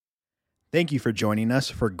Thank you for joining us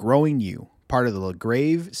for Growing You, part of the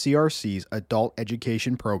LaGrave CRC's Adult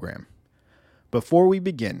Education Program. Before we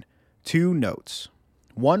begin, 2 notes.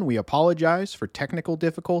 1, we apologize for technical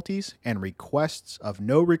difficulties and requests of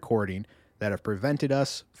no recording that have prevented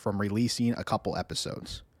us from releasing a couple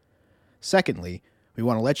episodes. Secondly, we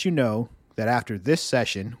want to let you know that after this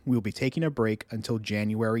session, we will be taking a break until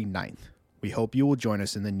January 9th. We hope you will join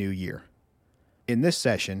us in the new year. In this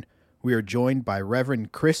session, we are joined by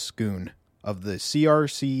Reverend Chris Schoon of the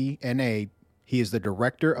CRC-NA. He is the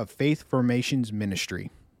Director of Faith Formations Ministry,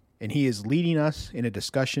 and he is leading us in a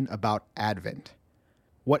discussion about Advent,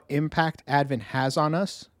 what impact Advent has on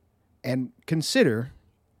us, and consider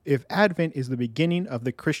if Advent is the beginning of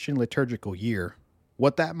the Christian liturgical year,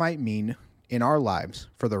 what that might mean in our lives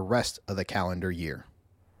for the rest of the calendar year.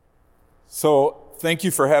 So, thank you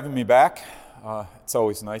for having me back. It's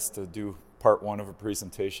always nice to do part 1 of a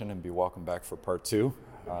presentation and be welcome back for part 2.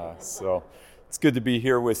 So it's good to be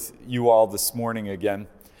here with you all this morning again.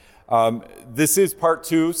 This is part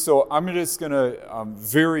 2, so I'm just going to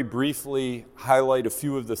very briefly highlight a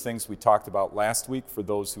few of the things we talked about last week for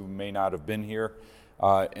those who may not have been here,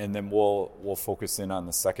 and then we'll focus in on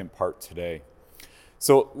the second part today.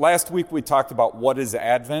 So last week we talked about what is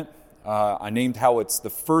Advent. I named how it's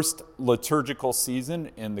the first liturgical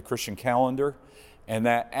season in the Christian calendar, and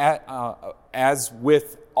that as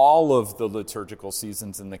with all of the liturgical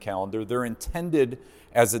seasons in the calendar, they're intended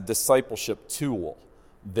as a discipleship tool.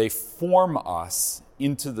 They form us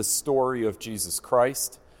into the story of Jesus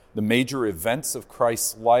Christ, the major events of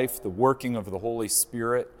Christ's life, the working of the Holy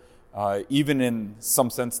Spirit. Even in some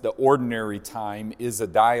sense, the ordinary time is a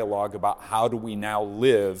dialogue about how do we now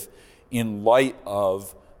live in light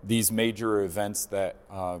of these major events that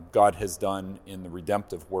God has done in the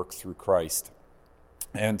redemptive work through Christ.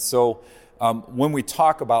 And so when we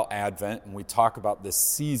talk about Advent and we talk about this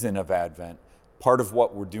season of Advent, part of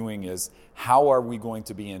what we're doing is how are we going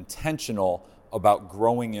to be intentional about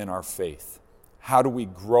growing in our faith? How do we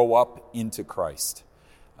grow up into Christ?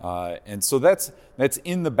 And so that's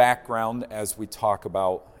in the background as we talk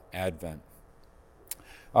about Advent.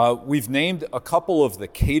 We've named a couple of the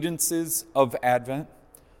cadences of Advent,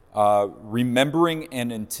 remembering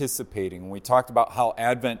and anticipating. We talked about how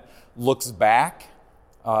Advent looks back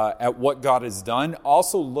at what God has done,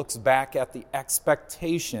 also looks back at the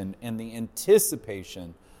expectation and the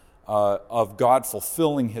anticipation of God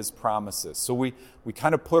fulfilling His promises. So we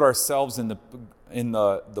kind of put ourselves in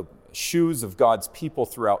the shoes of God's people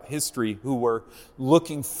throughout history who were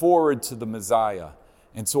looking forward to the Messiah.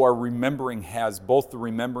 And so our remembering has both the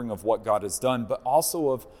remembering of what God has done, but also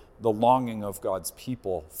of the longing of God's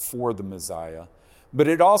people for the Messiah. But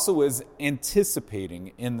it also is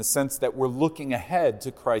anticipating in the sense that we're looking ahead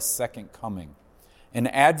to Christ's second coming. And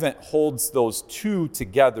Advent holds those two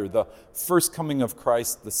together. The first coming of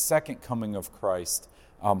Christ, the second coming of Christ,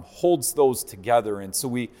 holds those together. And so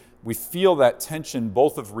we feel that tension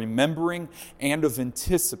both of remembering and of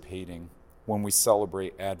anticipating when we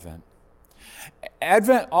celebrate Advent.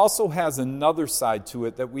 Advent also has another side to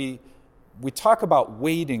it that we talk about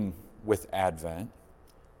waiting with Advent,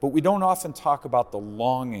 but we don't often talk about the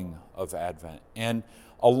longing of Advent. And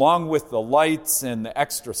along with the lights and the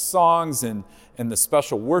extra songs and the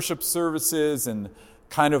special worship services and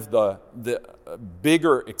kind of the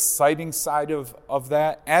bigger, exciting side of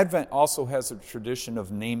that, Advent also has a tradition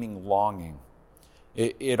of naming longing.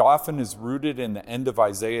 It often is rooted in the end of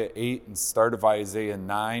Isaiah 8 and start of Isaiah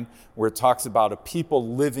 9, where it talks about a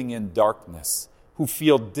people living in darkness who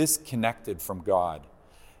feel disconnected from God.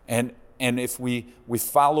 And if we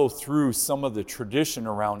follow through some of the tradition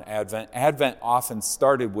around Advent often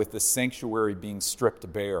started with the sanctuary being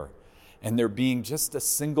stripped bare and there being just a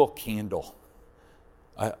single candle,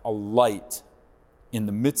 a light in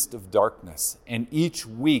the midst of darkness. And each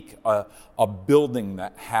week, a building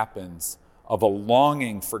that happens of a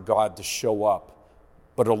longing for God to show up,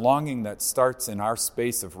 but a longing that starts in our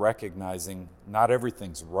space of recognizing not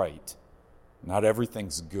everything's right, not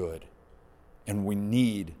everything's good, and we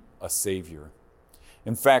need a Savior.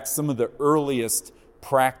 In fact, some of the earliest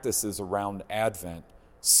practices around Advent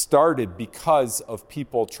started because of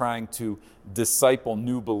people trying to disciple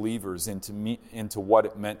new believers into what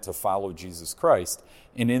it meant to follow Jesus Christ.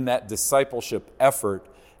 And in that discipleship effort,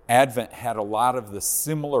 Advent had a lot of the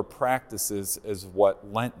similar practices as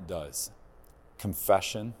what Lent does.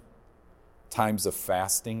 Confession, times of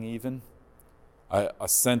fasting even, a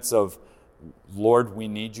sense of, Lord, we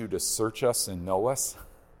need you to search us and know us,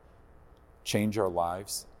 change our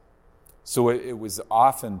lives. So it was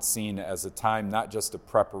often seen as a time not just of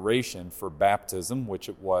preparation for baptism, which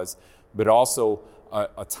it was, but also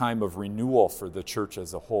a time of renewal for the church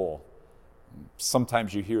as a whole.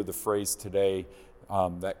 Sometimes you hear the phrase today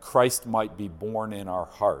that Christ might be born in our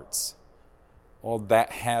hearts. Well,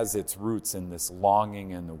 that has its roots in this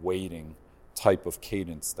longing and the waiting type of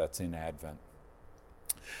cadence that's in Advent.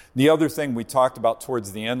 The other thing we talked about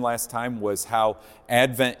towards the end last time was how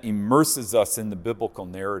Advent immerses us in the biblical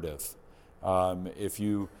narrative. If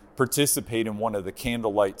you participate in one of the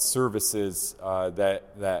candlelight services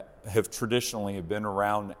that have traditionally been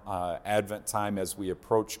around Advent time as we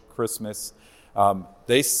approach Christmas,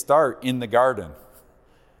 they start in the garden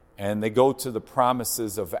and they go to the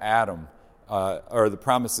promises of Adam, or the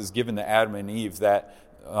promises given to Adam and Eve that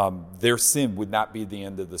their sin would not be the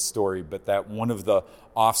end of the story, but that one of the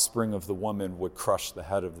offspring of the woman would crush the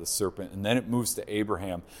head of the serpent. And then it moves to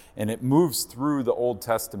Abraham, and it moves through the Old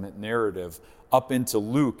Testament narrative up into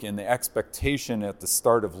Luke, and the expectation at the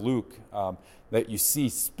start of Luke that you see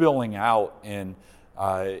spilling out in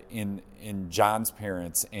John's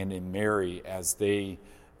parents and in Mary as they're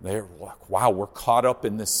like, wow, we're caught up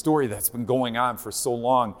in this story that's been going on for so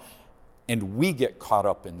long, and we get caught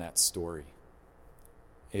up in that story.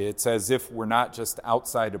 It's as if we're not just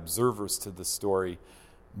outside observers to the story,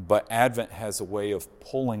 but Advent has a way of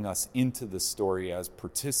pulling us into the story as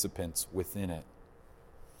participants within it.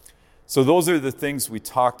 So those are the things we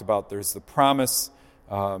talked about. There's the promise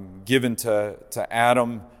given to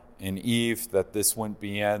Adam and Eve that this wouldn't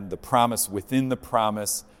be end. The promise within the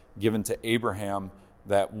promise given to Abraham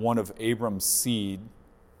that one of Abram's seed,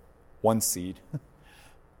 one seed,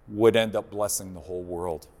 would end up blessing the whole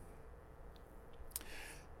world.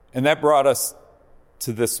 And that brought us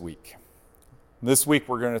to this week. This week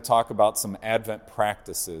we're going to talk about some Advent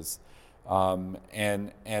practices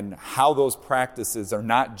and how those practices are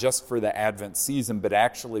not just for the Advent season, but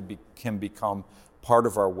actually can become part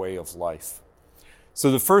of our way of life.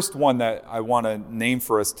 So the first one that I want to name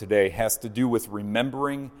for us today has to do with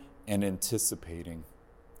remembering and anticipating.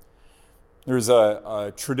 There's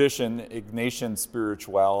a tradition, Ignatian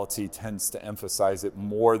spirituality tends to emphasize it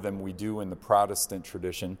more than we do in the Protestant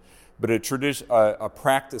tradition, but a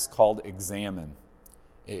practice called examen.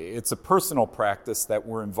 It's a personal practice that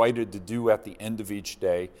we're invited to do at the end of each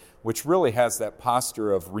day, which really has that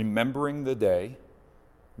posture of remembering the day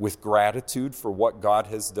with gratitude for what God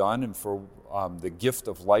has done and for the gift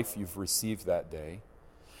of life you've received that day,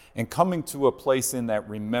 and coming to a place in that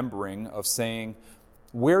remembering of saying,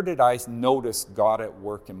 where did I notice God at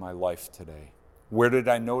work in my life today? Where did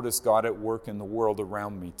I notice God at work in the world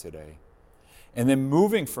around me today? And then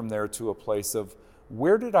moving from there to a place of,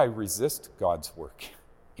 where did I resist God's work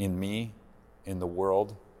in me, in the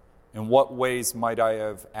world? In what ways might I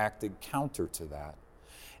have acted counter to that?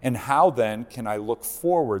 And how then can I look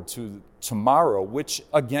forward to tomorrow, which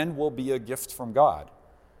again will be a gift from God?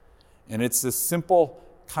 And it's this simple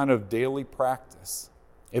kind of daily practice.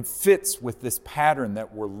 It fits with this pattern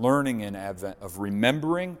that we're learning in Advent of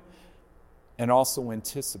remembering and also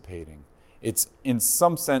anticipating. It's in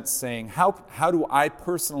some sense saying, how do I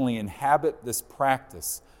personally inhabit this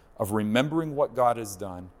practice of remembering what God has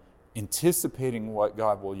done, anticipating what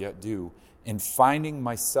God will yet do, and finding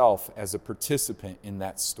myself as a participant in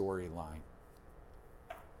that storyline?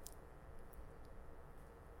 I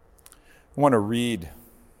want to read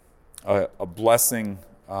a blessing.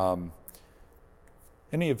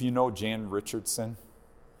 Any of you know Jan Richardson?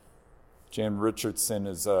 Jan Richardson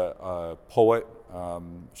is a poet.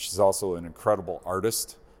 She's also an incredible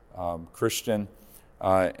artist, Christian.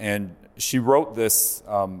 And she wrote this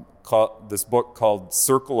book called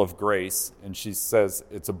Circle of Grace. And she says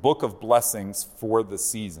it's a book of blessings for the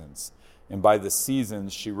seasons. And by the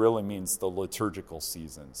seasons, she really means the liturgical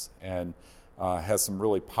seasons. And has some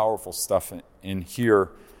really powerful stuff in here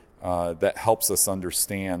that helps us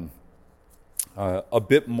understand a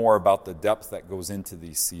bit more about the depth that goes into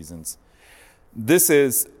these seasons. This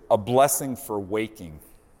is a blessing for waking,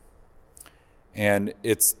 and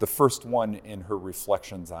it's the first one in her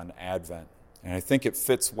reflections on Advent. And I think it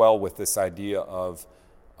fits well with this idea of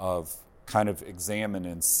kind of examine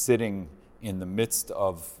and sitting in the midst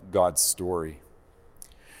of God's story.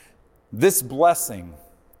 This blessing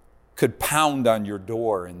could pound on your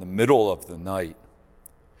door in the middle of the night.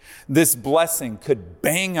 This blessing could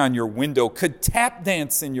bang on your window, could tap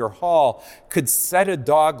dance in your hall, could set a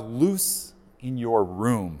dog loose in your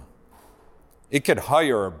room. It could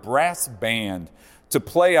hire a brass band to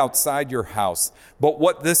play outside your house. But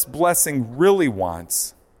what this blessing really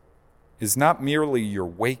wants is not merely your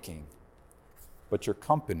waking, but your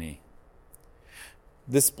company.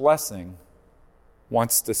 This blessing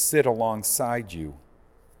wants to sit alongside you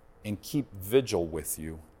and keep vigil with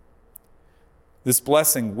you. This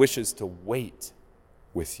blessing wishes to wait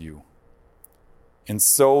with you. And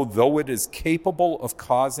so, though it is capable of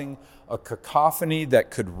causing a cacophony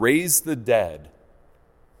that could raise the dead,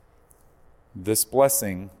 this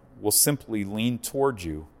blessing will simply lean toward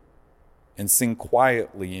you and sing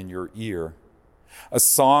quietly in your ear, a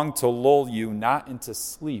song to lull you not into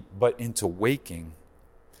sleep, but into waking.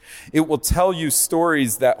 It will tell you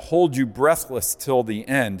stories that hold you breathless till the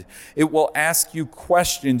end. It will ask you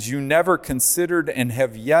questions you never considered and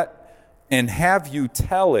have you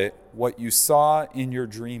tell it what you saw in your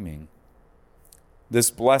dreaming.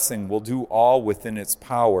 This blessing will do all within its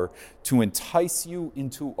power to entice you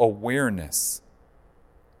into awareness,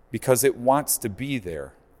 because it wants to be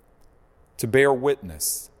there, to bear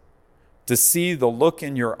witness, to see the look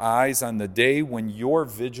in your eyes on the day when your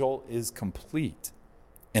vigil is complete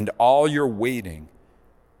and all your waiting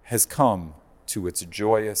has come to its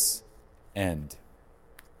joyous end.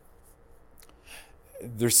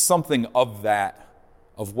 There's something of that,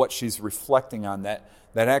 of what she's reflecting on, that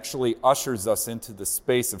actually ushers us into the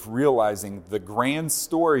space of realizing the grand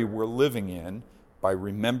story we're living in by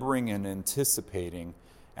remembering and anticipating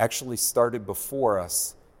actually started before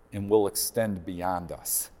us and will extend beyond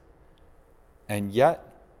us. And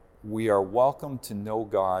yet, we are welcome to know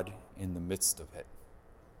God in the midst of it.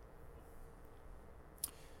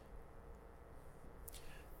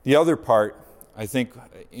 The other part, I think,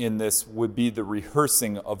 in this would be the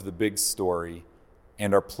rehearsing of the big story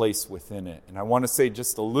and our place within it. And I want to say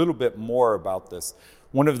just a little bit more about this.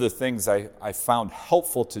 One of the things I found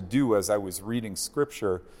helpful to do as I was reading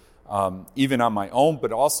Scripture, even on my own,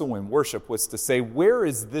 but also in worship, was to say, where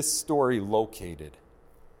is this story located?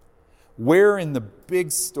 Where in the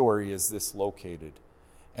big story is this located?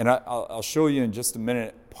 And I'll show you in just a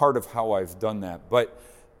minute part of how I've done that. But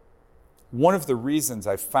one of the reasons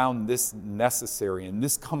I found this necessary and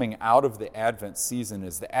this coming out of the Advent season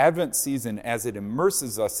is the Advent season, as it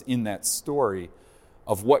immerses us in that story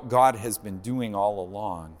of what God has been doing all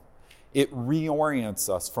along, it reorients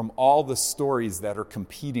us from all the stories that are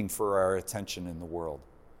competing for our attention in the world.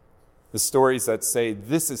 The stories that say,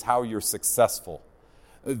 this is how you're successful.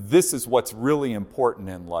 This is what's really important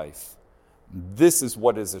in life. This is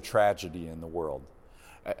what is a tragedy in the world.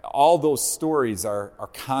 All those stories are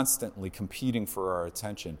constantly competing for our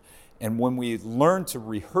attention. And when we learn to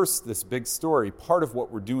rehearse this big story, part of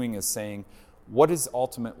what we're doing is saying, what is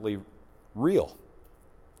ultimately real?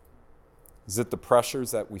 Is it the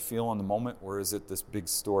pressures that we feel in the moment, or is it this big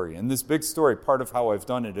story? And this big story, part of how I've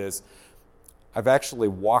done it is, I've actually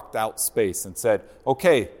walked out space and said,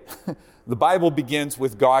 okay, the Bible begins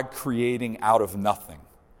with God creating out of nothing.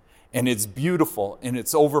 And it's beautiful, and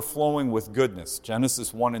it's overflowing with goodness.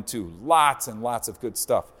 Genesis 1 and 2, lots and lots of good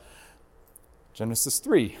stuff. Genesis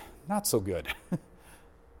 3, not so good.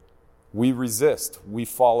 We resist, we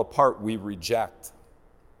fall apart, we reject.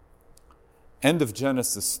 End of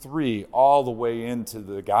Genesis 3, all the way into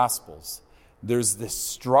the Gospels, there's this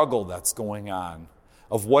struggle that's going on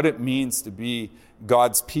of what it means to be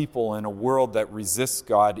God's people in a world that resists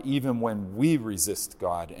God, even when we resist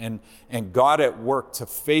God. And God at work to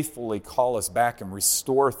faithfully call us back and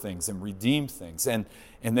restore things and redeem things. And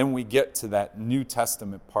then we get to that New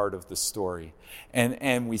Testament part of the story.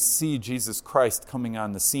 And we see Jesus Christ coming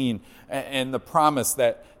on the scene and the promise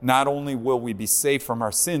that not only will we be saved from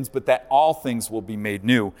our sins, but that all things will be made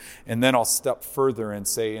new. And then I'll step further and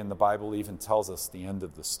say, and the Bible even tells us the end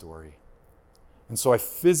of the story. And so I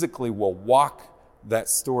physically will walk that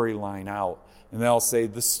storyline out. And then I'll say,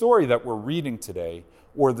 the story that we're reading today,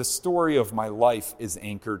 or the story of my life, is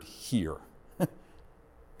anchored here.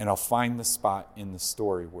 And I'll find the spot in the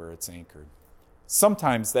story where it's anchored.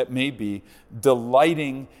 Sometimes that may be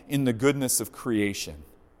delighting in the goodness of creation.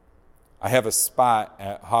 I have a spot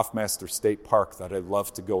at Hoffmaster State Park that I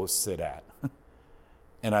love to go sit at.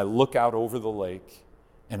 And I look out over the lake,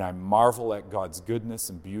 and I marvel at God's goodness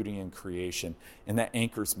and beauty in creation, and that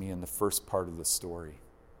anchors me in the first part of the story.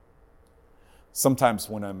 Sometimes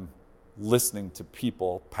when I'm listening to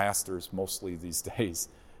people, pastors mostly these days,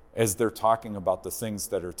 as they're talking about the things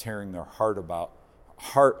that are tearing their heart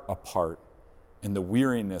apart and the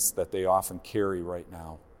weariness that they often carry right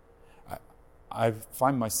now, I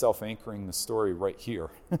find myself anchoring the story right here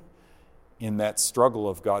in that struggle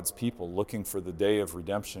of God's people looking for the day of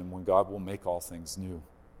redemption when God will make all things new.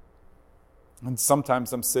 And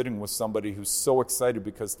sometimes I'm sitting with somebody who's so excited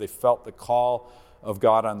because they felt the call of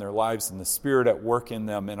God on their lives and the Spirit at work in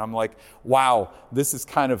them. And I'm like, wow, this is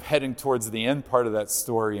kind of heading towards the end part of that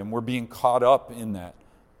story, and we're being caught up in that.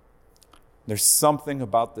 There's something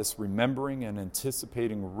about this remembering and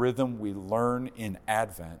anticipating rhythm we learn in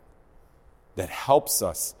Advent that helps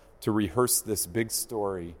us to rehearse this big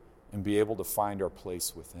story and be able to find our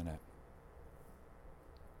place within it.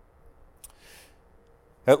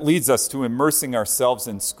 that leads us to immersing ourselves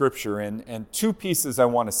in Scripture. And two pieces I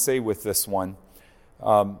want to say with this one.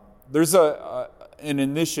 There's an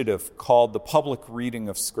initiative called the Public Reading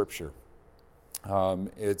of Scripture.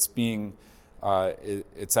 It's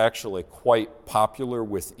actually quite popular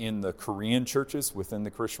within the Korean churches, within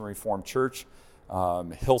the Christian Reformed Church.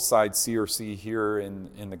 Hillside CRC here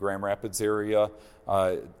in the Grand Rapids area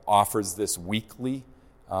offers this weekly.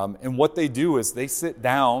 And what they do is they sit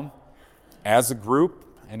down as a group,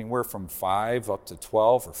 anywhere from 5 up to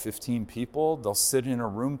 12 or 15 people. They'll sit in a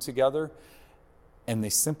room together and they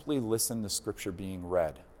simply listen to Scripture being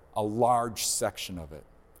read, a large section of it.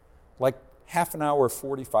 Like half an hour,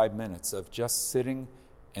 45 minutes of just sitting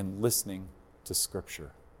and listening to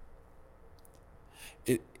Scripture.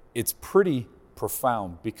 It's pretty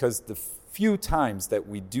profound because the few times that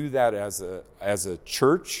we do that as a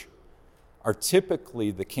church are typically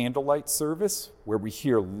the candlelight service, where we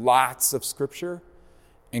hear lots of Scripture,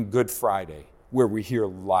 and Good Friday, where we hear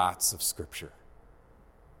lots of Scripture.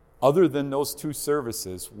 Other than those two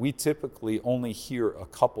services, we typically only hear a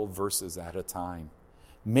couple verses at a time.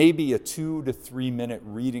 Maybe a 2 to 3 minute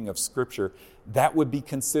reading of Scripture. That would be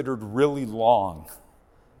considered really long.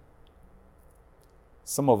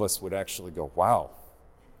 Some of us would actually go, wow,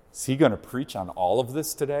 is he going to preach on all of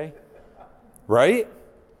this today? Right?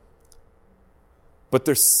 But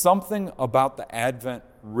there's something about the Advent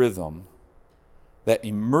rhythm that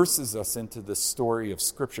immerses us into the story of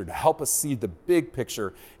Scripture to help us see the big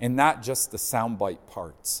picture and not just the soundbite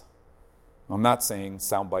parts. I'm not saying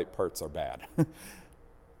soundbite parts are bad.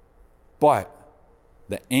 But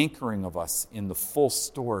the anchoring of us in the full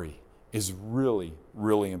story is really,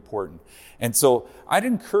 really important. And so I'd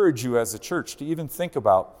encourage you as a church to even think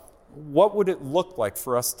about what would it look like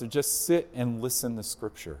for us to just sit and listen to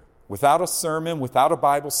Scripture. Without a sermon, without a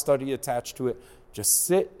Bible study attached to it, just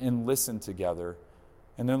sit and listen together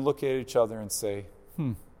and then look at each other and say,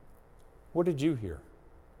 what did you hear?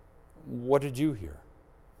 What did you hear?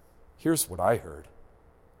 Here's what I heard.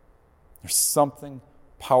 There's something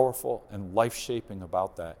powerful and life-shaping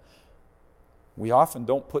about that. We often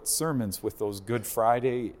don't put sermons with those Good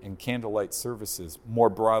Friday and candlelight services more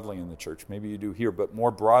broadly in the church. Maybe you do here, but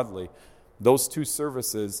more broadly, those two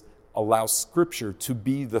services allow Scripture to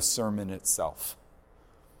be the sermon itself.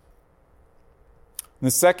 And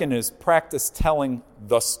the second is practice telling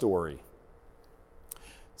the story.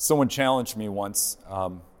 Someone challenged me once,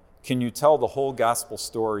 can you tell the whole gospel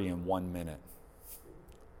story in 1 minute?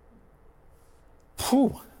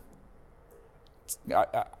 Whew.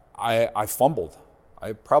 I fumbled.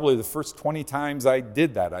 Probably the first 20 times I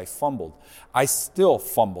did that, I fumbled. I still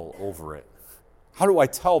fumble over it. How do I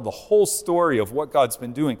tell the whole story of what God's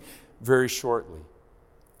been doing very shortly?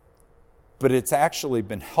 But it's actually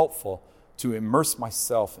been helpful to immerse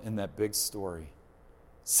myself in that big story.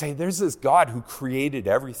 Say, there's this God who created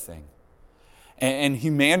everything. And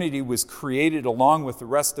humanity was created along with the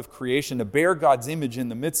rest of creation to bear God's image in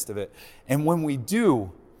the midst of it. And when we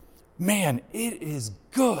do, man, it is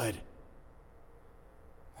good.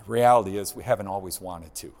 The reality is we haven't always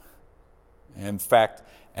wanted to. In fact,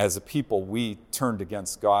 as a people, we turned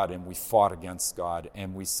against God and we fought against God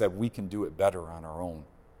and we said we can do it better on our own.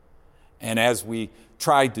 And as we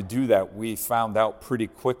tried to do that, we found out pretty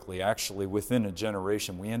quickly, actually within a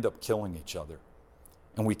generation, we end up killing each other.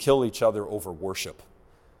 And we kill each other over worship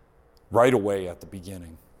right away at the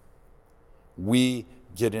beginning. We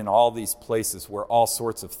get in all these places where all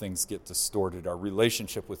sorts of things get distorted. Our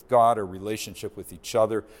relationship with God, our relationship with each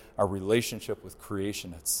other, our relationship with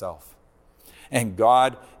creation itself. And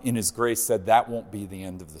God, in His grace, said that won't be the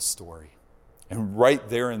end of the story. And right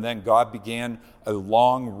there and then, God began a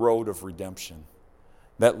long road of redemption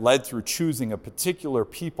that led through choosing a particular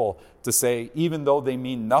people to say, even though they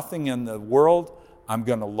mean nothing in the world, I'm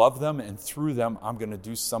going to love them, and through them, I'm going to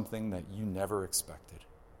do something that you never expected.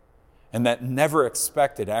 And that never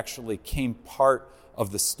expected actually came part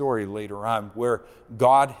of the story later on, where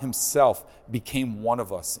God Himself became one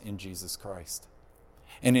of us in Jesus Christ.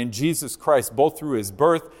 And in Jesus Christ, both through His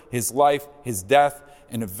birth, His life, His death,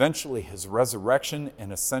 and eventually His resurrection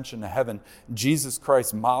and ascension to heaven, Jesus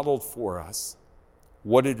Christ modeled for us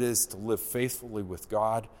what it is to live faithfully with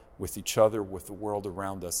God, with each other, with the world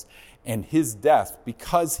around us. And His death,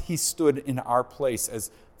 because He stood in our place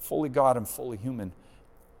as fully God and fully human,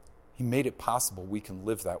 He made it possible we can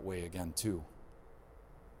live that way again too.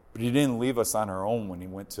 But He didn't leave us on our own when He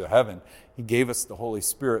went to heaven. He gave us the Holy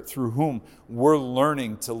Spirit, through whom we're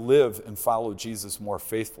learning to live and follow Jesus more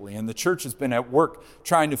faithfully. And the church has been at work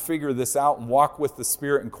trying to figure this out and walk with the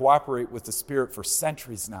Spirit and cooperate with the Spirit for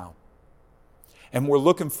centuries now. And we're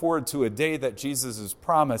looking forward to a day that Jesus has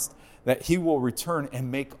promised that he will return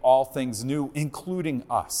and make all things new, including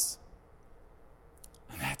us.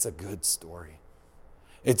 And that's a good story.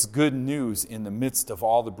 It's good news in the midst of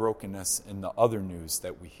all the brokenness and the other news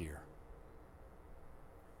that we hear.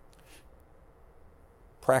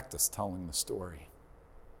 Practice telling the story.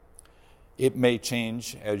 It may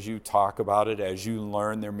change as you talk about it, as you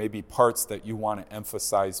learn. There may be parts that you want to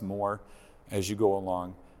emphasize more as you go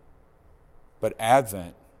along. But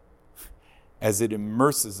Advent, as it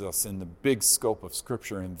immerses us in the big scope of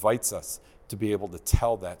Scripture, invites us to be able to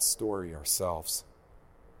tell that story ourselves.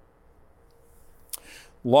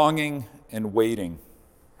 Longing and Waiting.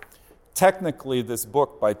 Technically, this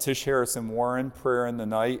book by Tish Harrison Warren, Prayer in the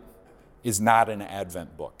Night, is not an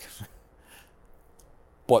Advent book.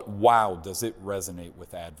 But wow, does it resonate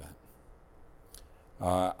with Advent.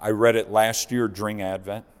 I read it last year during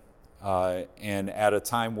Advent, and at a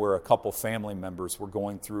time where a couple family members were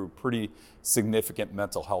going through pretty significant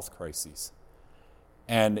mental health crises.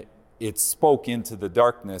 And it spoke into the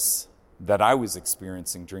darkness that I was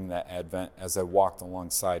experiencing during that Advent as I walked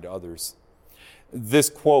alongside others.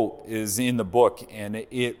 This quote is in the book, and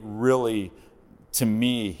it really, to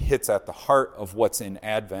me, hits at the heart of what's in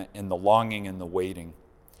Advent and the longing and the waiting.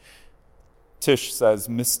 Tish says,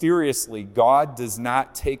 mysteriously, God does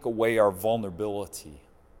not take away our vulnerability.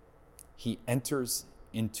 He enters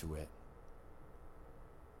into it.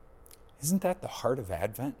 Isn't that the heart of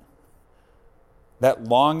Advent? That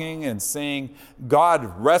longing and saying,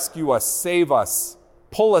 God, rescue us, save us,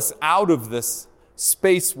 pull us out of this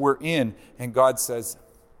space we're in. And God says,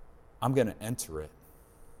 I'm going to enter it.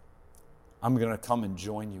 I'm going to come and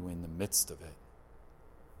join you in the midst of it.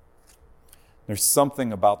 There's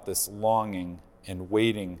something about this longing and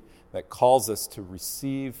waiting that calls us to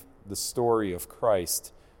receive the story of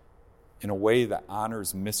Christ in a way that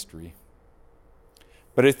honors mystery.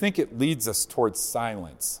 But I think it leads us towards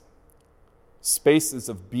silence. Spaces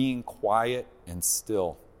of being quiet and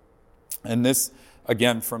still. And this,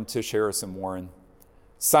 again, from Tish Harrison Warren.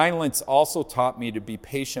 Silence also taught me to be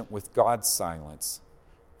patient with God's silence,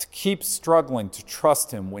 to keep struggling to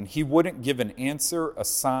trust him when he wouldn't give an answer, a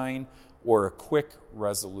sign, or a quick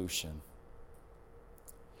resolution.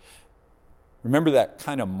 Remember that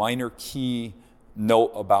kind of minor key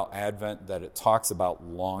note about Advent that it talks about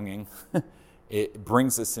longing? It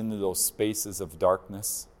brings us into those spaces of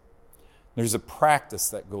darkness. There's a practice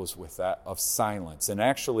that goes with that of silence. And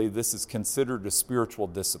actually, this is considered a spiritual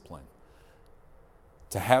discipline,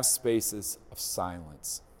 to have spaces of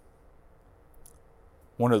silence.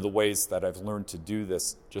 One of the ways that I've learned to do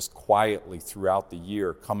this just quietly throughout the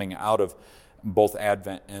year, coming out of both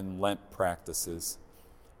Advent and Lent practices,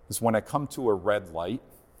 is when I come to a red light,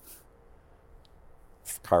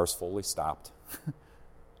 if the car's fully stopped,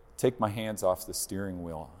 take my hands off the steering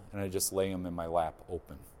wheel and I just lay them in my lap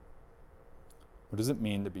open. What does it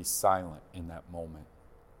mean to be silent in that moment?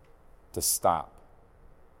 To stop.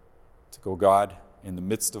 To go, God, in the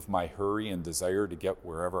midst of my hurry and desire to get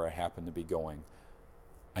wherever I happen to be going,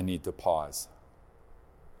 I need to pause,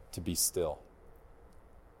 to be still.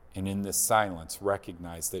 And in this silence,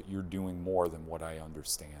 recognize that you're doing more than what I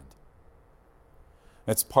understand.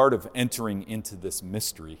 It's part of entering into this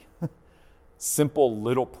mystery. Simple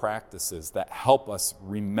little practices that help us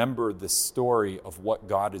remember the story of what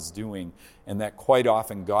God is doing, and that quite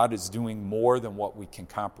often God is doing more than what we can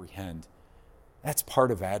comprehend. That's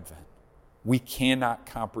part of Advent. We cannot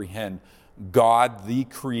comprehend God, the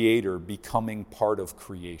Creator, becoming part of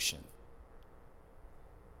creation.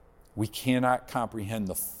 We cannot comprehend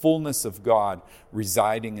the fullness of God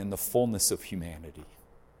residing in the fullness of humanity.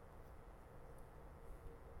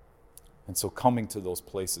 And so coming to those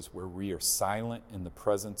places where we are silent in the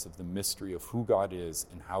presence of the mystery of who God is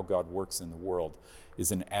and how God works in the world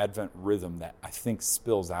is an Advent rhythm that I think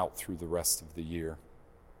spills out through the rest of the year.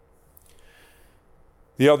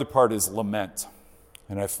 The other part is lament.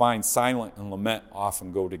 And I find silent and lament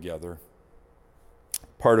often go together.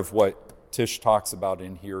 Part of what Tish talks about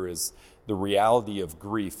in here is the reality of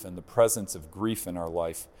grief and the presence of grief in our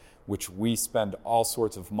life, which we spend all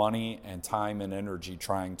sorts of money and time and energy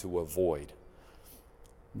trying to avoid.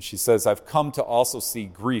 And she says, I've come to also see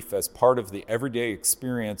grief as part of the everyday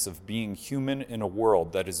experience of being human in a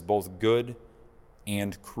world that is both good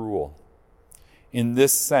and cruel. In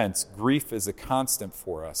this sense, grief is a constant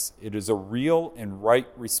for us. It is a real and right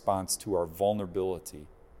response to our vulnerability.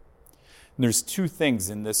 And there's two things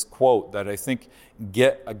in this quote that I think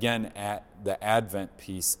get again at the Advent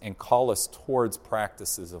piece and call us towards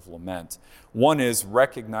practices of lament. One is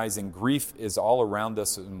recognizing grief is all around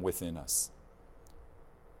us and within us.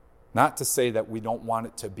 Not to say that we don't want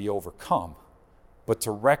it to be overcome, but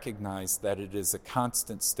to recognize that it is a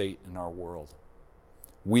constant state in our world.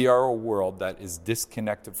 We are a world that is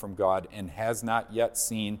disconnected from God and has not yet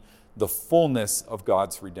seen the fullness of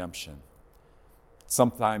God's redemption.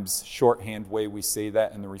 Sometimes shorthand way we say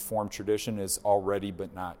that in the Reformed tradition is already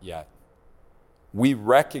but not yet. We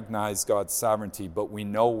recognize God's sovereignty, but we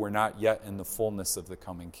know we're not yet in the fullness of the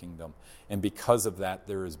coming kingdom. And because of that,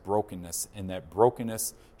 there is brokenness, and that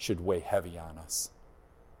brokenness should weigh heavy on us,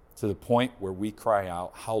 to the point where we cry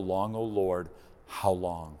out, "How long, O Lord, how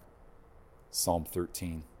long?" Psalm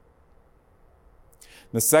 13.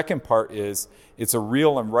 The second part is, it's a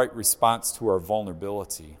real and right response to our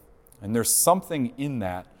vulnerability. And there's something in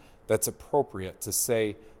that that's appropriate to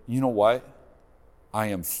say, you know what? I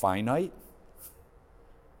am finite,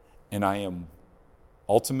 and I am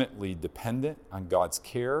ultimately dependent on God's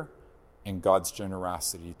care and God's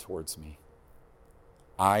generosity towards me.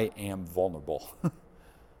 I am vulnerable.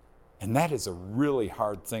 And that is a really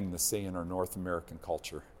hard thing to say in our North American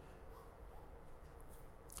culture.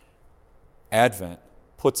 Advent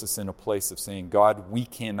puts us in a place of saying, God, we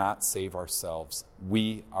cannot save ourselves.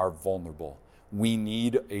 We are vulnerable. We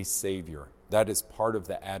need a Savior. That is part of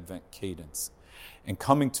the Advent cadence. And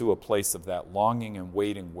coming to a place of that longing and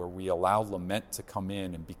waiting where we allow lament to come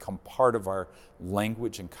in and become part of our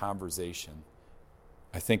language and conversation,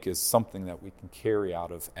 I think is something that we can carry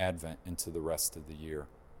out of Advent into the rest of the year.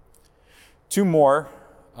 Two more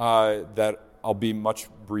that I'll be much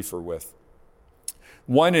briefer with.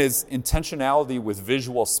 One is intentionality with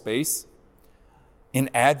visual space. In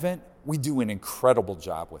Advent, we do an incredible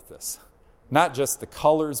job with this. Not just the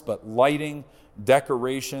colors, but lighting,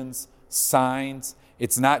 decorations, signs.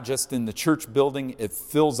 It's not just in the church building, it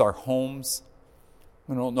fills our homes.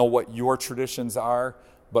 I don't know what your traditions are,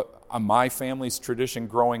 but on my family's tradition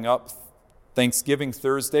growing up, Thanksgiving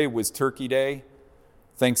Thursday was Turkey Day.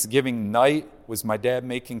 Thanksgiving night was my dad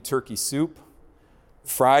making turkey soup.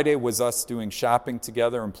 Friday was us doing shopping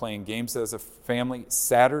together and playing games as a family.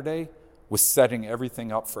 Saturday was setting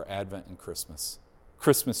everything up for Advent and Christmas.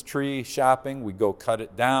 Christmas tree shopping, we'd go cut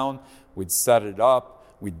it down, we'd set it up,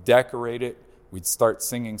 we'd decorate it, we'd start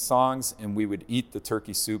singing songs, and we would eat the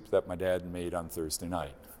turkey soup that my dad made on Thursday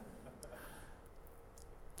night.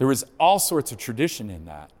 There was all sorts of tradition in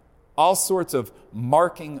that, all sorts of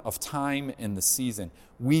marking of time in the season.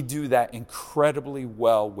 We do that incredibly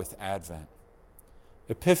well with Advent.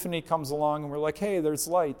 Epiphany comes along and we're like, hey, there's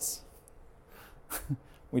lights.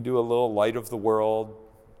 We do a little light of the world,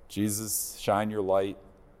 Jesus, shine your light,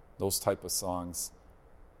 those type of songs.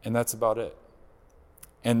 And that's about it.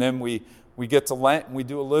 And then we get to Lent and we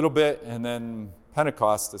do a little bit, and then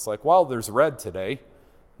Pentecost, it's like, well, there's red today,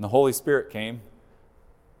 and the Holy Spirit came,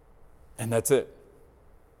 and that's it.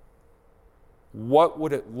 What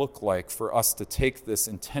would it look like for us to take this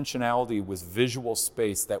intentionality with visual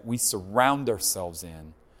space that we surround ourselves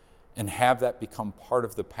in and have that become part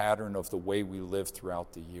of the pattern of the way we live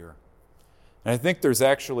throughout the year? And I think there's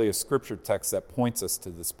actually a scripture text that points us to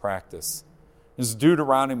this practice. It's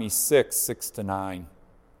Deuteronomy 6:6-9.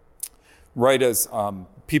 Right as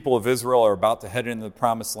people of Israel are about to head into the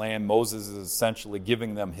promised land, Moses is essentially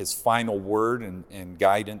giving them his final word and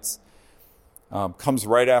guidance. Comes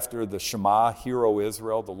right after the Shema, Hear, O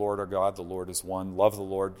Israel, the Lord our God, the Lord is one. Love the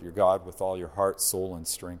Lord your God with all your heart, soul, and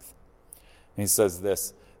strength. And he says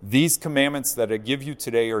this, these commandments that I give you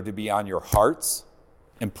today are to be on your hearts.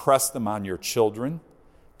 Impress them on your children.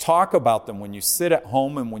 Talk about them when you sit at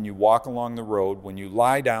home and when you walk along the road, when you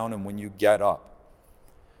lie down and when you get up.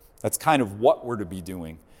 That's kind of what we're to be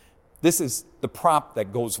doing. This is the prompt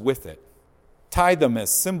that goes with it. Tie them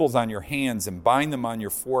as symbols on your hands and bind them on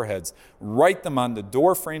your foreheads. Write them on the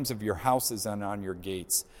door frames of your houses and on your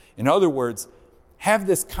gates. In other words, have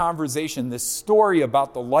this conversation, this story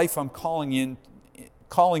about the life I'm calling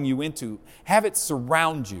you into. Have it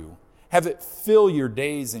surround you. Have it fill your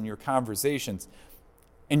days and your conversations.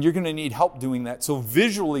 And you're going to need help doing that. So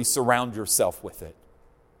visually surround yourself with it,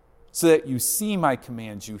 so that you see my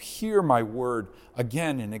commands, you hear my word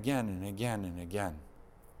again and again and again and again.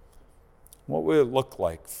 What would it look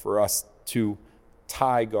like for us to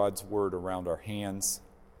tie God's word around our hands,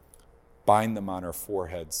 bind them on our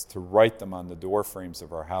foreheads, to write them on the door frames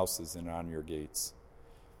of our houses and on your gates?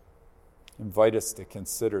 Invite us to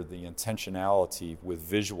consider the intentionality with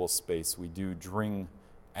visual space we do during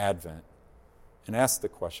Advent, and ask the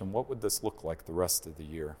question, what would this look like the rest of the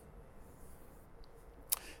year?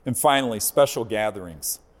 And finally, special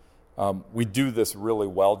gatherings. We do this really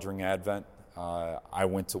well during Advent. I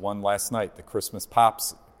went to one last night, the Christmas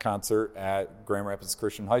Pops concert at Grand Rapids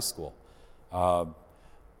Christian High School.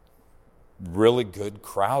 really good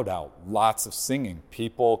crowd out, lots of singing.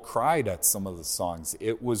 People cried at some of the songs.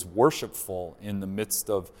 It was worshipful in the midst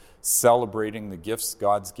of celebrating the gifts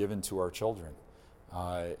God's given to our children.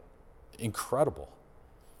 Incredible.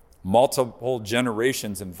 Multiple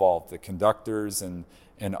generations involved, the conductors and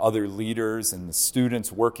other leaders and the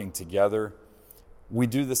students working together. We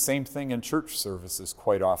do the same thing in church services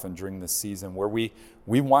quite often during this season, where we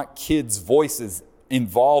want kids' voices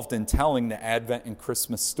involved in telling the Advent and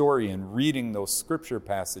Christmas story and reading those scripture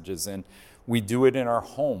passages, and we do it in our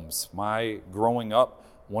homes. My growing up,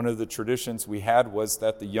 one of the traditions we had was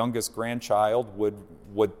that the youngest grandchild would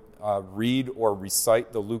read or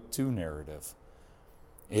recite the Luke 2 narrative.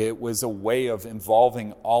 It was a way of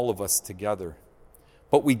involving all of us together.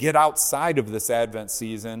 But we get outside of this Advent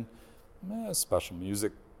season, special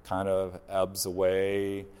music kind of ebbs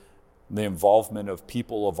away. The involvement of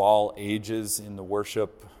people of all ages in the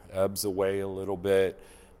worship ebbs away a little bit.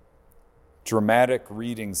 Dramatic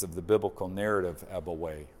readings of the biblical narrative ebb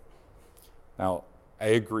away. Now, I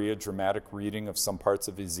agree, a dramatic reading of some parts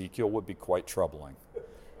of Ezekiel would be quite troubling.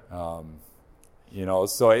 So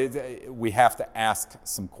we have to ask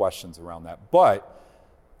some questions around that. But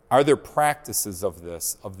are there practices of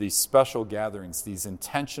these special gatherings, these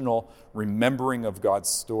intentional remembering of God's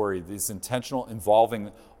story, these intentional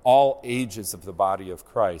involving all ages of the body of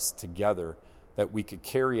Christ together that we could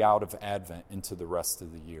carry out of Advent into the rest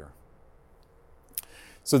of the year?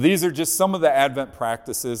 So these are just some of the Advent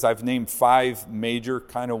practices. I've named 5 major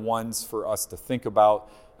kind of ones for us to think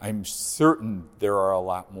about. I'm certain there are a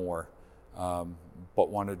lot more, but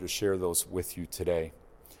wanted to share those with you today.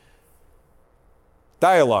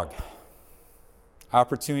 Dialogue.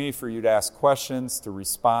 Opportunity for you to ask questions, to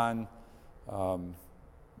respond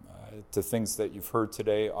to things that you've heard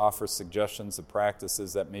today, offer suggestions of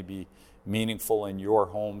practices that may be meaningful in your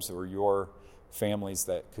homes or your families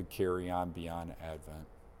that could carry on beyond Advent.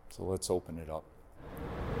 So let's open it up.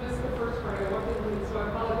 I missed the first part. I walked in, so I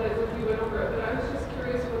apologize if you went over it, but I was just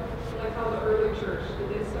curious how the early church, did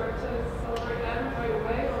they start to celebrate Advent right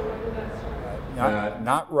away, or when did that start?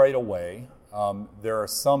 Not right away. There are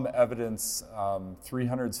some evidence,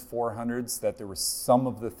 300s, 400s, that there were some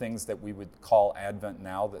of the things that we would call Advent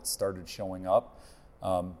now that started showing up,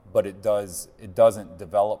 but it doesn't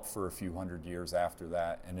develop for a few hundred years after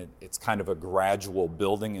that, and it's kind of a gradual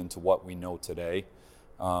building into what we know today.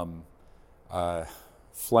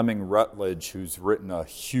 Fleming Rutledge, who's written a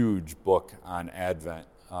huge book on Advent,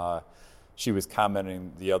 she was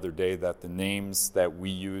commenting the other day that the names that we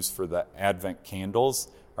use for the Advent candles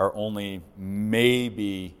are only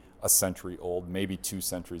maybe a century old, maybe 2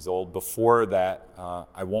 centuries old. Before that,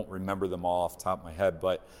 I won't remember them all off the top of my head,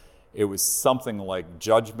 but it was something like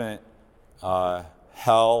judgment,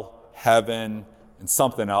 hell, heaven, and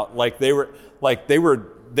something else. They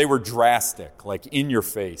were drastic, like in your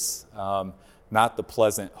face, not the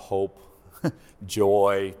pleasant hope,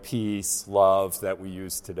 joy, peace, love that we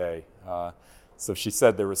use today. So she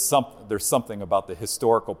said there's something about the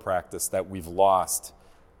historical practice that we've lost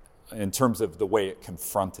in terms of the way it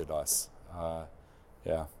confronted us.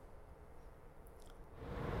 Yeah.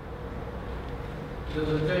 Does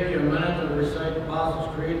it take you a minute to recite the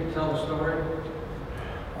Apostles' Creed and tell the story?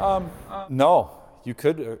 No. You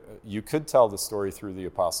could tell the story through the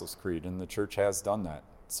Apostles' Creed, and the church has done that.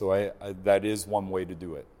 So I that is one way to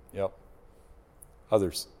do it. Yep.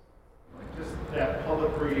 Others? Just that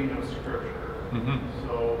public reading of Scripture. Mm-hmm.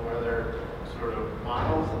 So are there sort of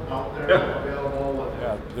models out there available?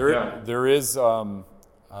 There is.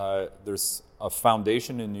 There's a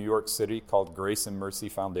foundation in New York City called Grace and Mercy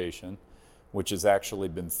Foundation, which has actually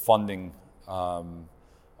been funding a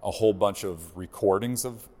whole bunch of recordings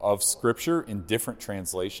of Scripture in different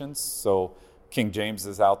translations. So King James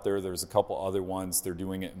is out there. There's a couple other ones. They're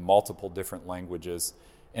doing it in multiple different languages,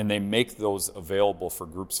 and they make those available for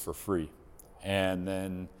groups for free. And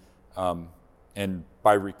then, and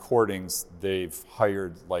by recordings, they've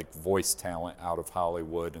hired like voice talent out of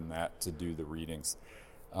Hollywood and that to do the readings.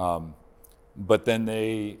 But then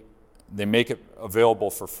they make it available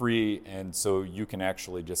for free, and so you can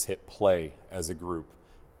actually just hit play as a group,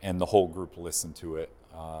 and the whole group listen to it.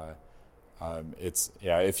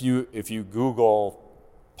 If you Google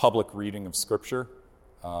public reading of Scripture,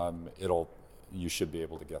 you should be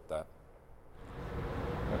able to get that.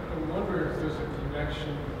 I wonder if there's a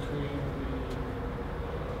connection between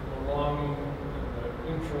the longing and the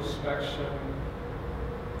introspection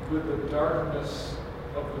with the darkness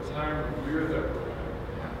of the time of year that we're in.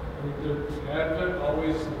 I mean, did Advent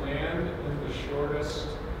always land in the shortest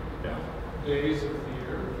days of the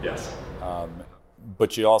year? Yes.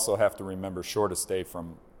 But you also have to remember shortest day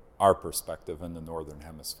from our perspective in the Northern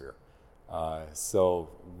Hemisphere. So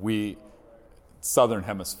Southern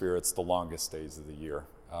Hemisphere, it's the longest days of the year.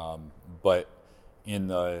 But in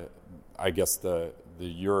the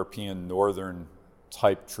European northern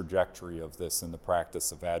type trajectory of this in the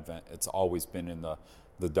practice of Advent, it's always been in the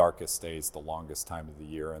darkest days, the longest time of the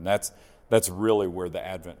year. And that's really where the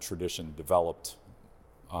Advent tradition developed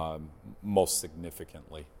most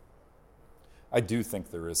significantly. I do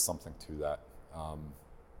think there is something to that.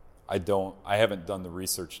 I haven't done the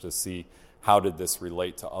research to see how did this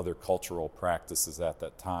relate to other cultural practices at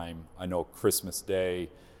that time. I know Christmas Day,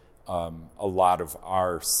 a lot of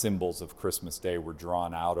our symbols of Christmas Day were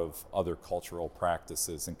drawn out of other cultural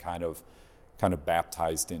practices and kind of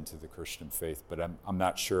baptized into the Christian faith, but I'm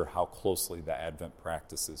not sure how closely the Advent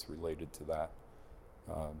practice is related to that.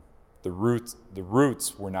 The roots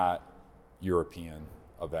were not European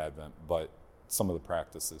of Advent, but some of the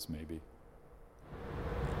practices maybe.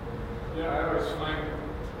 Yeah, I always find,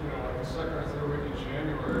 like the second or third week of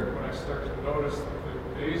January, when I start to notice that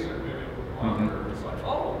the days are getting longer, it's like,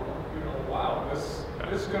 wow, this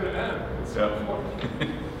is going to end at some point.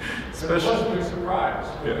 Especially, it wasn't a surprise.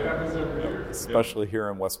 It happens every year. Especially here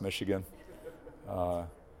in West Michigan. I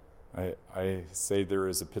say there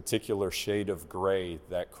is a particular shade of gray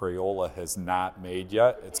that Crayola has not made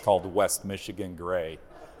yet. It's called West Michigan gray.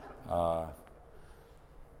 Yeah.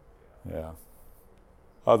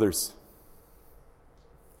 Others?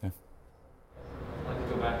 Yeah. I'd like to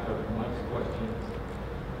go back to Mike's question.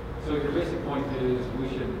 So your basic point is we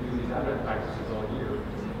should do these Advent practices all year.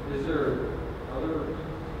 Is there other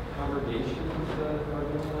congregations that are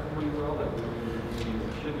doing that pretty well that we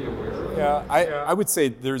should be aware of? Yeah, I would say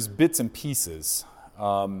there's bits and pieces.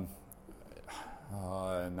 Now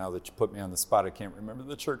that you put me on the spot, I can't remember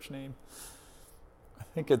the church name. I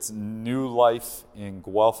think it's New Life in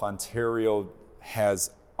Guelph, Ontario,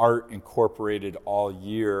 has art incorporated all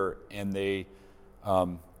year, and they,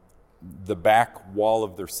 the back wall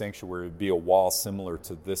of their sanctuary would be a wall similar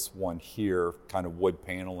to this one here, kind of wood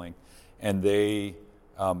paneling, and they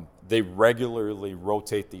regularly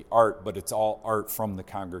rotate the art, but it's all art from the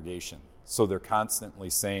congregation. So they're constantly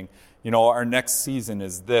saying, our next season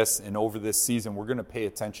is this, and over this season we're going to pay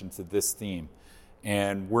attention to this theme.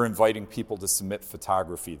 And we're inviting people to submit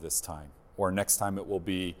photography this time. Or next time it will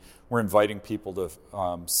be, we're inviting people to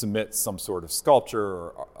submit some sort of sculpture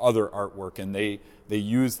or other artwork. And they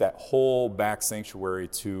use that whole back of the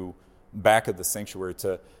sanctuary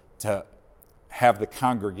to have the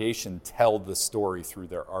congregation tell the story through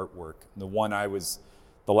their artwork.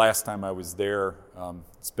 The last time I was there,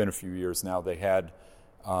 it's been a few years now, they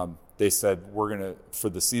said, for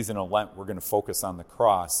the season of Lent, we're going to focus on the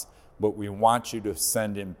cross. But we want you to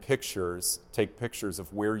send in take pictures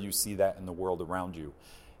of where you see that in the world around you.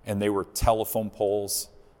 And they were telephone poles,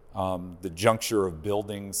 the juncture of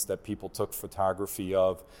buildings that people took photography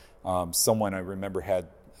of. Someone I remember had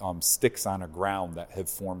sticks on a ground that had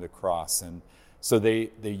formed a cross. And so they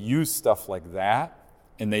use stuff like that,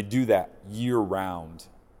 and they do that year-round.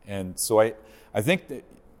 And so I think that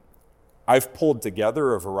I've pulled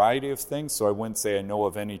together a variety of things, so I wouldn't say I know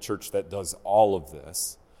of any church that does all of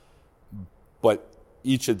this. But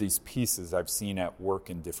each of these pieces I've seen at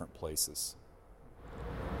work in different places.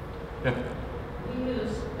 Yeah. We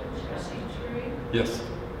use a Jesse tree. Yes.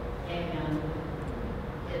 And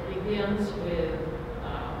it begins with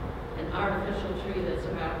an artificial tree that's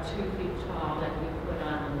about 2 feet tall that we put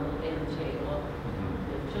on a little end table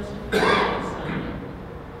with just a few lights on it.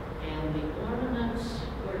 And the ornaments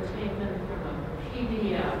were taken from a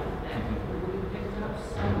PDF that we picked up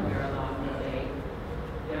somewhere along the way.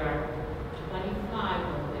 There are 25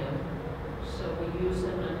 of them, so we use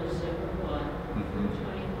them in December 1,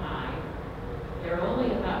 25. They're only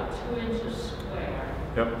about 2 inches square.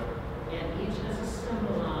 Yep. And each has a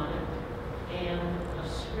symbol on it and a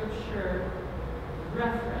scripture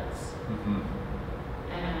reference.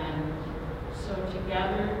 And so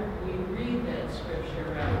together we read that scripture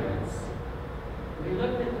reference. We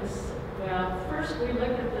look at this, first we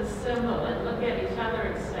look at the symbol and look at each other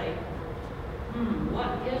and say,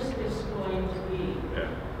 what is this going to be? Yeah.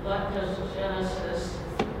 What does Genesis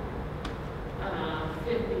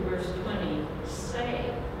 50 verse 20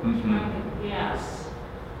 say? We're trying to guess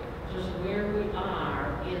just where we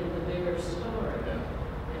are in the bigger story.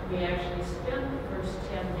 Yeah. And we actually spent the first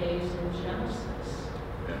 10 days in Genesis.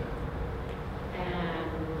 Yeah. And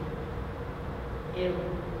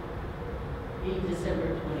it'll be December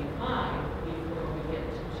 25 before we get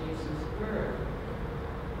to Jesus' birth.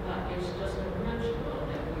 But it's just a ritual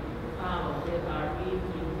that we follow with our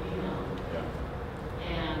evening meal. Yeah.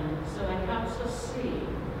 And so it helps us see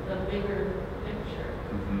the bigger picture.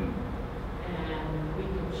 And we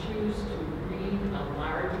can choose to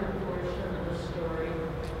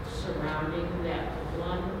disarming that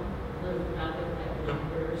one little nugget that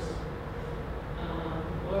lingers.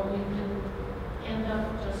 Or we can end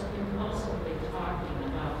up just impulsively talking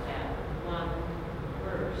about that one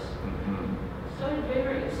verse. So it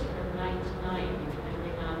varies from night to night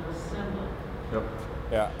depending on the symbol. Yep.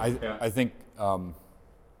 Yeah, I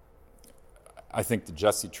think the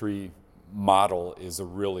Jesse Tree model is a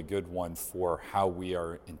really good one for how we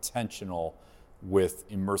are intentional with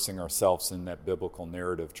immersing ourselves in that biblical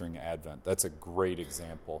narrative during Advent. That's a great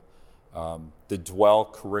example. The Dwell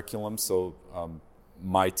curriculum, so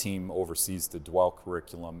my team oversees the Dwell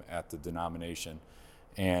curriculum at the denomination,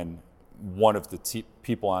 and one of the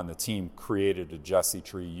people on the team created a Jesse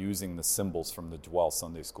Tree using the symbols from the Dwell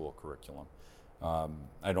Sunday School curriculum.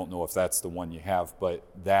 I don't know if that's the one you have, but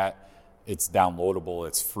that it's downloadable,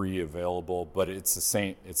 it's free, available, but it's the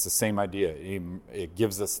same idea. It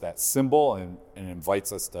gives us that symbol and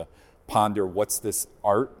invites us to ponder what's this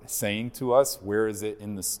art saying to us, where is it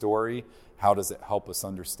in the story, how does it help us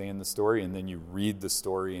understand the story, and then you read the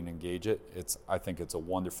story and engage it. I think it's a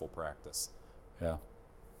wonderful practice. Yeah.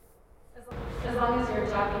 As long as you're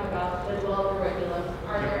talking about the Dwell curriculum,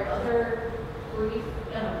 are there other free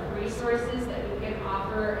resources that you can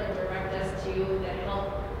offer and direct us to that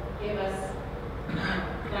help give us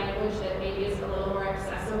language that maybe is a little more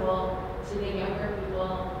accessible to the younger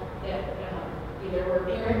people that either we're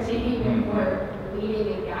parenting or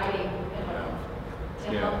leading and guiding to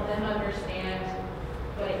help them understand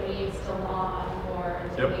what it means to long for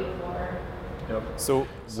and to wait for? Yep. So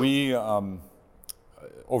we,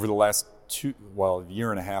 over the last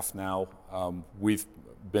year and a half now, we've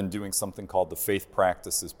been doing something called the Faith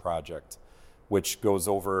Practices Project, which goes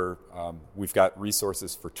over, we've got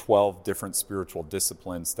resources for 12 different spiritual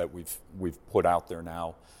disciplines that we've put out there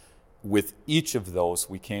now. With each of those,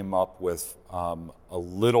 we came up with a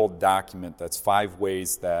little document that's 5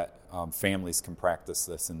 ways that families can practice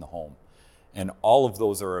this in the home. And all of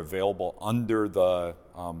those are available under the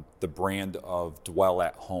brand of Dwell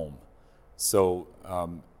at Home. So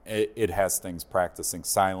it has things practicing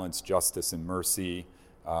silence, justice, and mercy,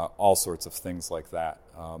 all sorts of things like that.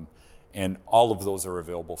 And all of those are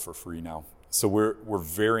available for free now. So we're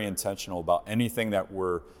very intentional about anything that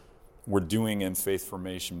we're doing in Faith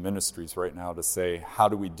Formation Ministries right now to say, how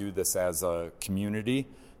do we do this as a community,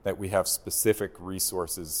 that we have specific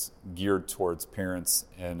resources geared towards parents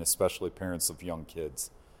and especially parents of young kids.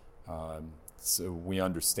 So we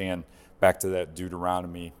understand, back to that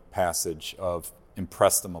Deuteronomy passage of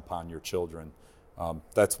impress them upon your children.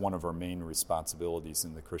 That's one of our main responsibilities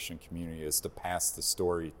in the Christian community, is to pass the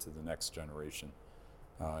story to the next generation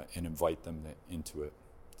and invite them into it.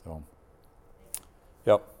 So,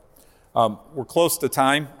 yep. We're close to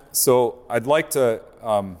time, so I'd like to,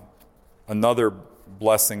 another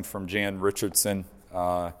blessing from Jan Richardson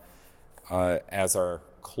as our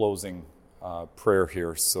closing prayer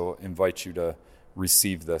here, so invite you to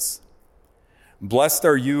receive this. Blessed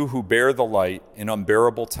are you who bear the light in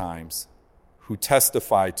unbearable times, who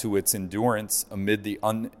testify to its endurance amid the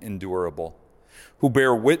unendurable, who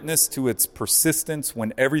bear witness to its persistence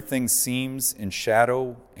when everything seems in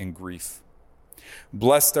shadow and grief.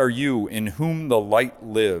 Blessed are you in whom the light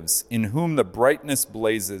lives, in whom the brightness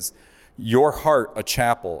blazes, your heart a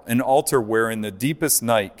chapel, an altar where in the deepest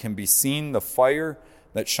night can be seen the fire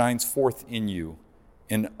that shines forth in you,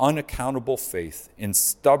 in unaccountable faith, in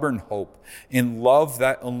stubborn hope, in love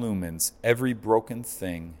that illumines every broken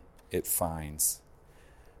thing it finds.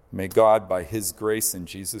 May God, by his grace in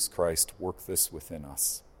Jesus Christ, work this within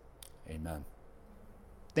us. Amen.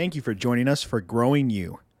 Thank you for joining us for Growing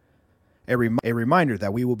You. A reminder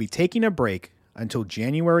that we will be taking a break until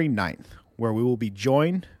January 9th, where we will be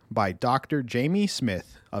joined by Dr. Jamie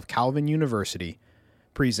Smith of Calvin University,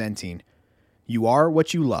 presenting You Are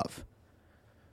What You Love,